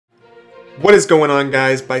What is going on,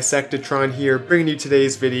 guys? Bisectatron here, bringing you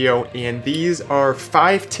today's video, and these are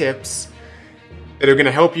 5 tips that are going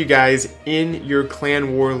to help you guys in your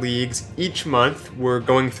clan war leagues each month. We're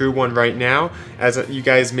going through one right now, as you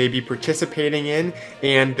guys may be participating in,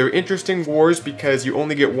 and they're interesting wars because you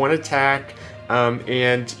only get one attack,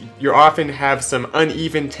 and you often have some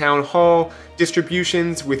uneven town hall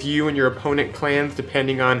distributions with you and your opponent clans,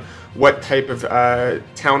 depending on what type of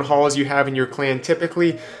town halls you have in your clan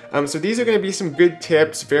typically. So these are going to be some good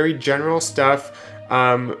tips, very general stuff,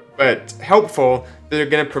 but helpful, that are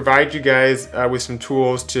going to provide you guys with some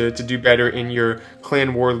tools to do better in your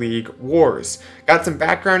Clan War League wars. Got some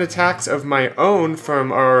background attacks of my own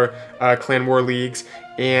from our Clan War Leagues,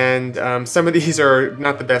 and some of these are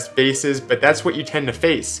not the best bases, but that's what you tend to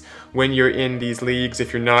face when you're in these leagues.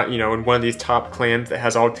 If you're not, in one of these top clans that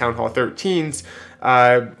has all Town Hall 13s,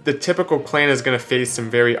 the typical clan is going to face some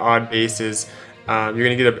very odd bases. You're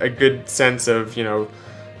going to get a good sense of,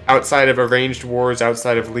 outside of arranged wars,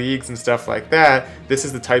 outside of leagues and stuff like that, this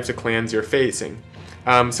is the types of clans you're facing.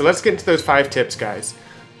 So let's get into those 5 tips, guys.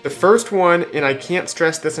 The first one, and I can't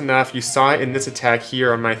stress this enough, you saw it in this attack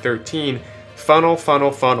here on my 13, funnel,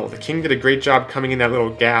 funnel, funnel. The king did a great job coming in that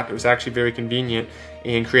little gap. It was actually very convenient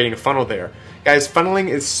in creating a funnel there. Guys, funneling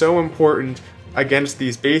is so important against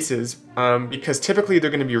these bases because typically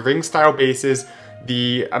they're going to be ring-style bases.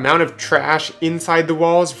 The amount of trash inside the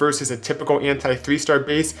walls versus a typical anti-3-star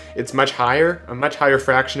base, it's much higher. A much higher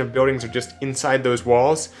fraction of buildings are just inside those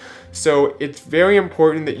walls. So it's very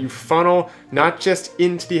important that you funnel not just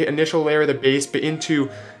into the initial layer of the base, but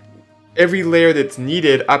into every layer that's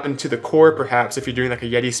needed up into the core. Perhaps if you're doing like a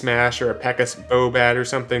Yeti Smash or a Pekka's Bobat or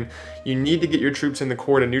something, you need to get your troops in the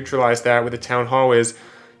core to neutralize that. Where the Town Hall is,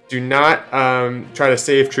 do not try to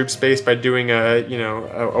save troop space by doing a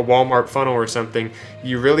Walmart funnel or something.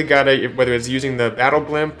 You really gotta, whether it's using the battle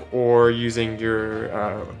blimp or using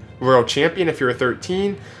your royal champion if you're a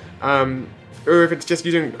 13, or if it's just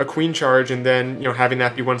using a queen charge and then having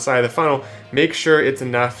that be one side of the funnel, make sure it's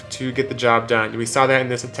enough to get the job done. We saw that in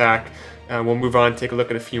this attack. We'll move on, take a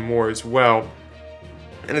look at a few more as well,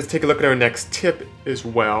 and let's take a look at our next tip as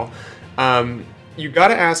well. You got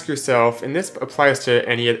to ask yourself, and this applies to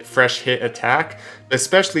any fresh hit attack, but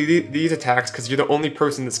especially these attacks because you're the only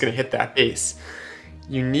person that's going to hit that base.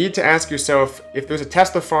 You need to ask yourself, if there's a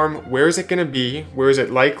Tesla farm, where is it going to be? Where is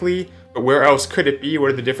it likely? But where else could it be?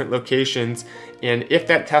 What are the different locations? And if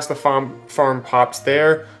that Tesla farm pops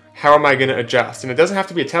there, how am I going to adjust? And it doesn't have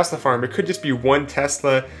to be a Tesla farm. It could just be one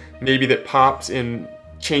Tesla maybe that pops and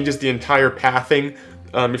changes the entire pathing.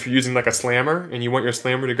 If you're using like a slammer and you want your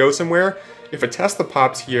slammer to go somewhere, if a Tesla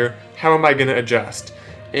pops here, how am I going to adjust?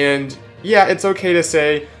 And yeah, it's okay to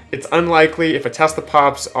say it's unlikely. If a Tesla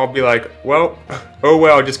pops, I'll be like, well, oh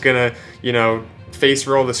well, just gonna, face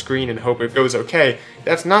roll the screen and hope it goes okay.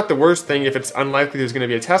 That's not the worst thing if it's unlikely there's going to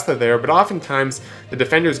be a Tesla there, but oftentimes the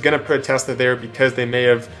defender is going to put a Tesla there because they may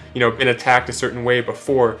have, been attacked a certain way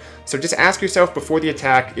before. So just ask yourself before the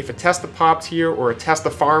attack, if a Tesla pops here or a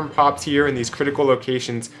Tesla farm pops here in these critical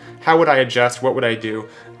locations, how would I adjust? What would I do?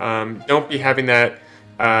 Don't be having that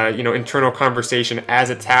internal conversation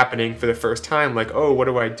as it's happening for the first time, like, oh, what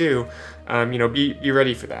do I do? Be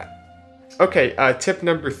ready for that. Okay, tip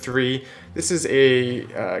number 3. This is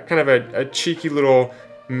a kind of a cheeky little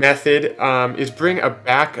method, is bring a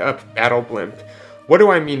backup battle blimp. What do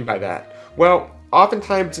I mean by that? Well,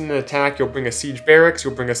 oftentimes in an attack you'll bring a siege barracks,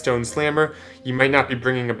 you'll bring a stone slammer, you might not be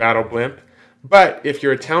bringing a battle blimp. But if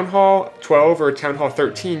you're a Town Hall 12 or a Town Hall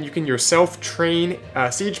 13, you can yourself train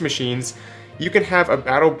siege machines. You can have a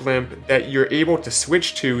battle blimp that you're able to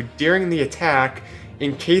switch to during the attack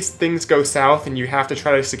in case things go south and you have to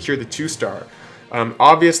try to secure the 2-star.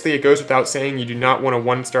 Obviously, it goes without saying you do not want a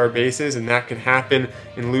 1-star bases, and that can happen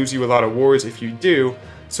and lose you a lot of wars if you do.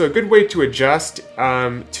 So a good way to adjust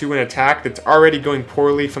to an attack that's already going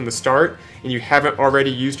poorly from the start and you haven't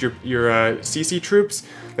already used your CC troops.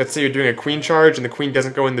 Let's say you're doing a queen charge and the queen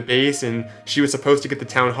doesn't go in the base and she was supposed to get the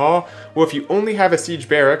town hall. Well, if you only have a siege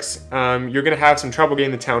barracks, you're going to have some trouble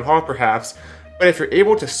getting the town hall perhaps. But if you're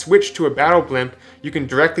able to switch to a battle blimp, you can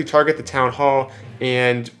directly target the town hall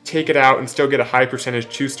and take it out and still get a high percentage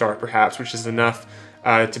 2-star perhaps, which is enough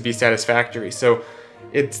to be satisfactory. So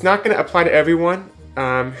it's not going to apply to everyone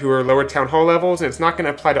who are lower town hall levels, and it's not going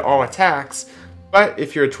to apply to all attacks. But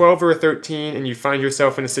if you're a 12 or a 13 and you find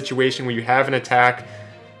yourself in a situation where you have an attack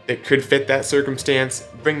that could fit that circumstance,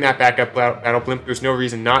 bring that backup battle blimp. There's no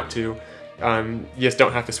reason not to. You just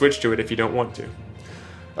don't have to switch to it if you don't want to.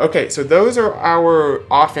 Okay, so those are our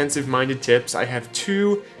offensive-minded tips. I have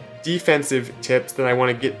 2 defensive tips that I want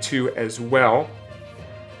to get to as well.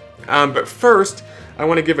 But first, I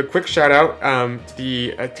want to give a quick shout out to the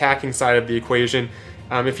attacking side of the equation.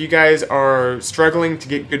 If you guys are struggling to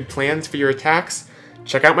get good plans for your attacks,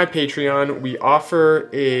 check out my Patreon. We offer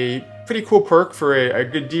a pretty cool perk for a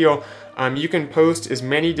good deal. You can post as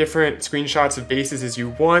many different screenshots of bases as you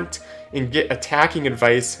want and get attacking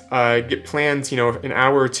advice, get plans, an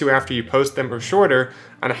hour or two after you post them or shorter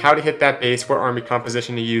on how to hit that base, what army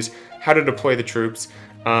composition to use, how to deploy the troops.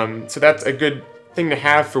 So that's a good thing to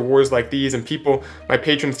have for wars like these, and my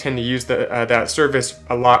patrons tend to use that service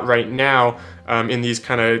a lot right now in these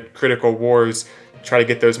kind of critical wars, to try to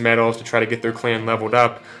get those medals, to try to get their clan leveled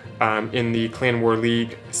up in the Clan War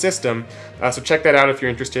League system. So check that out if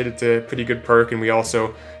you're interested. It's a pretty good perk, and we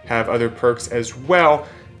also have other perks as well.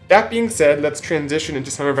 That being said, let's transition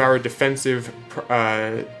into some of our defensive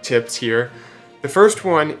tips here. The first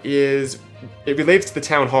one is, it relates to the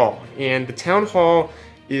Town Hall, and the Town Hall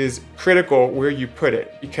is critical where you put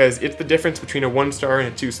it, because it's the difference between a 1-star and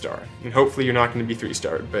a 2-star, and hopefully you're not going to be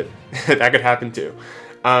 3-starred, but that could happen too.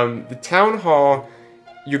 The Town Hall,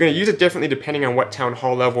 you're going to use it differently depending on what Town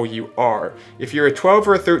Hall level you are. If you're a 12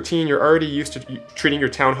 or a 13, you're already used to treating your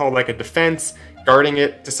Town Hall like a defense, guarding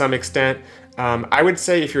it to some extent. I would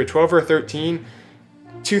say if you're a 12 or a 13,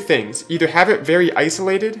 two things. Either have it very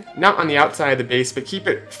isolated, not on the outside of the base, but keep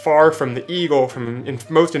it far from the eagle, from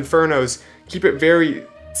most Infernos, keep it very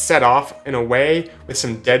set off in a way with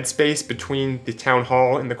some dead space between the Town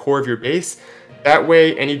Hall and the core of your base. That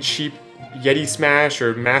way, any cheap Yeti Smash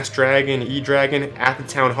or Mass Dragon, E-Dragon at the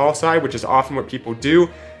Town Hall side, which is often what people do,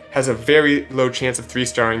 has a very low chance of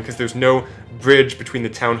 3-starring because there's no bridge between the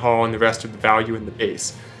Town Hall and the rest of the value in the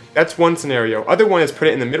base. That's one scenario. Other one is put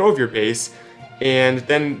it in the middle of your base, and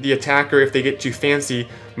then the attacker, if they get too fancy,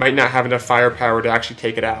 might not have enough firepower to actually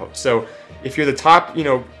take it out. So if you're the top,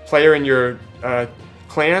 player in your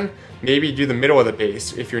clan, maybe do the middle of the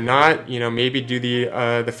base. If you're not, maybe do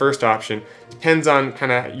the first option. Depends on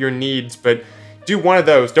kind of your needs, but do one of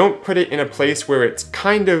those. Don't put it in a place where it's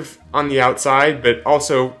kind of on the outside, but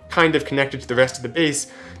also kind of connected to the rest of the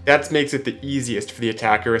base. That makes it the easiest for the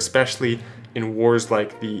attacker, especially in wars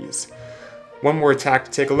like these. One more attack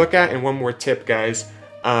to take a look at, and one more tip, guys.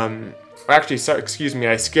 Actually, excuse me,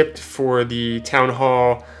 I skipped for the Town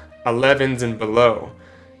Hall 11s and below.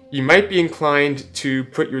 You might be inclined to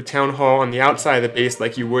put your Town Hall on the outside of the base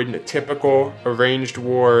like you would in a typical arranged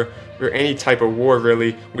war, or any type of war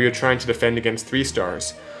really, where you're trying to defend against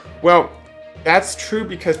 3-stars. Well, that's true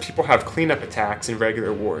because people have cleanup attacks in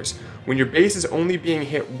regular wars. When your base is only being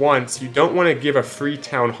hit once, you don't want to give a free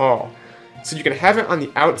Town Hall. So you can have it on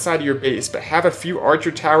the outside of your base, but have a few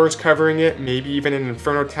archer towers covering it, maybe even an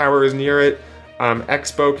Inferno tower is near it,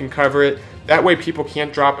 Expo can cover it. That way people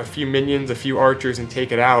can't drop a few minions, a few archers, and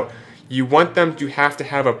take it out. You want them to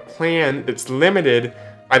have a plan that's limited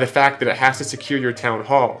by the fact that it has to secure your Town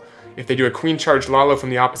Hall. If they do a Queen Charge Lalo from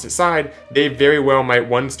the opposite side, they very well might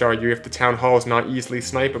 1-star you if the Town Hall is not easily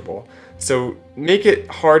snipeable. So make it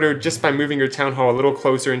harder just by moving your Town Hall a little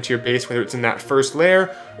closer into your base, whether it's in that first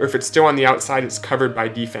layer, or if it's still on the outside, it's covered by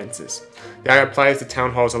defenses. That applies to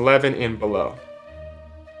Town Halls 11 and below.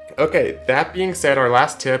 Okay, that being said, our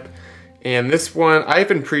last tip, and this one, I've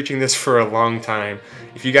been preaching this for a long time.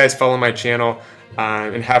 If you guys follow my channel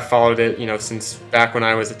and have followed it, since back when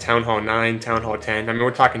I was at Town Hall 9, Town Hall 10, I mean,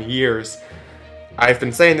 we're talking years. I've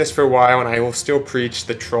been saying this for a while, and I will still preach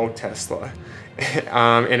the Troll Tesla.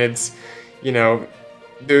 And it's,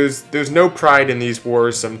 there's no pride in these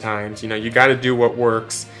wars sometimes. You got to do what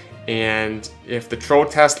works, and if the Troll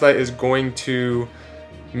Tesla is going to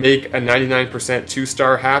make a 99%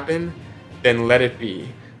 2-star happen, then let it be.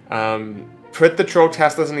 Put the Troll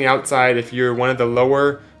Teslas on the outside. If you're one of the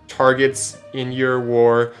lower targets in your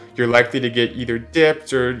war, you're likely to get either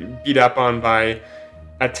dipped or beat up on by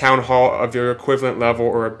a Town Hall of your equivalent level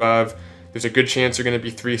or above. There's a good chance you're going to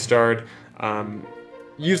be 3-starred.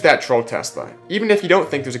 Use that Troll Tesla. Even if you don't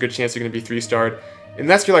think there's a good chance you're going to be 3-starred,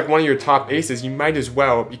 unless you're like one of your top bases, you might as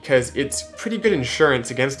well, because it's pretty good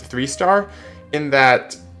insurance against a 3-star, in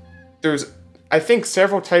that there's, I think,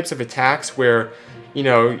 several types of attacks where,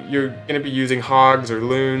 you're going to be using hogs or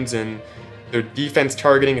loons, and their defense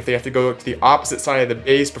targeting, if they have to go to the opposite side of the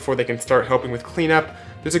base before they can start helping with cleanup,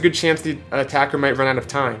 there's a good chance the attacker might run out of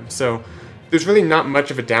time. So there's really not much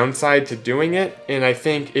of a downside to doing it, and I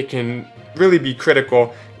think it can really be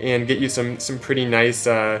critical and get you some pretty nice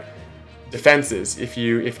defenses if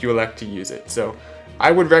you elect to use it. So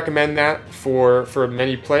I would recommend that for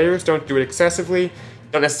many players. Don't do it excessively.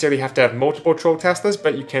 Don't necessarily have to have multiple Troll Teslas,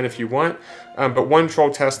 but you can if you want. But one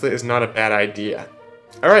Troll Tesla is not a bad idea.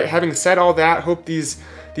 All right, having said all that, hope these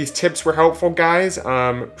tips were helpful, guys.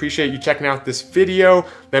 Appreciate you checking out this video.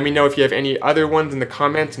 Let me know if you have any other ones in the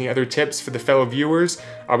comments, any other tips for the fellow viewers.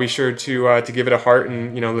 I'll be sure to give it a heart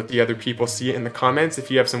and let the other people see it in the comments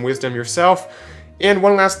if you have some wisdom yourself. And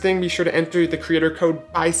one last thing, be sure to enter the creator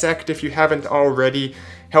code BISECT if you haven't already.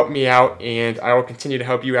 Help me out, and I will continue to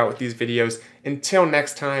help you out with these videos. Until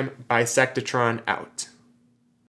next time, Bisectatron out.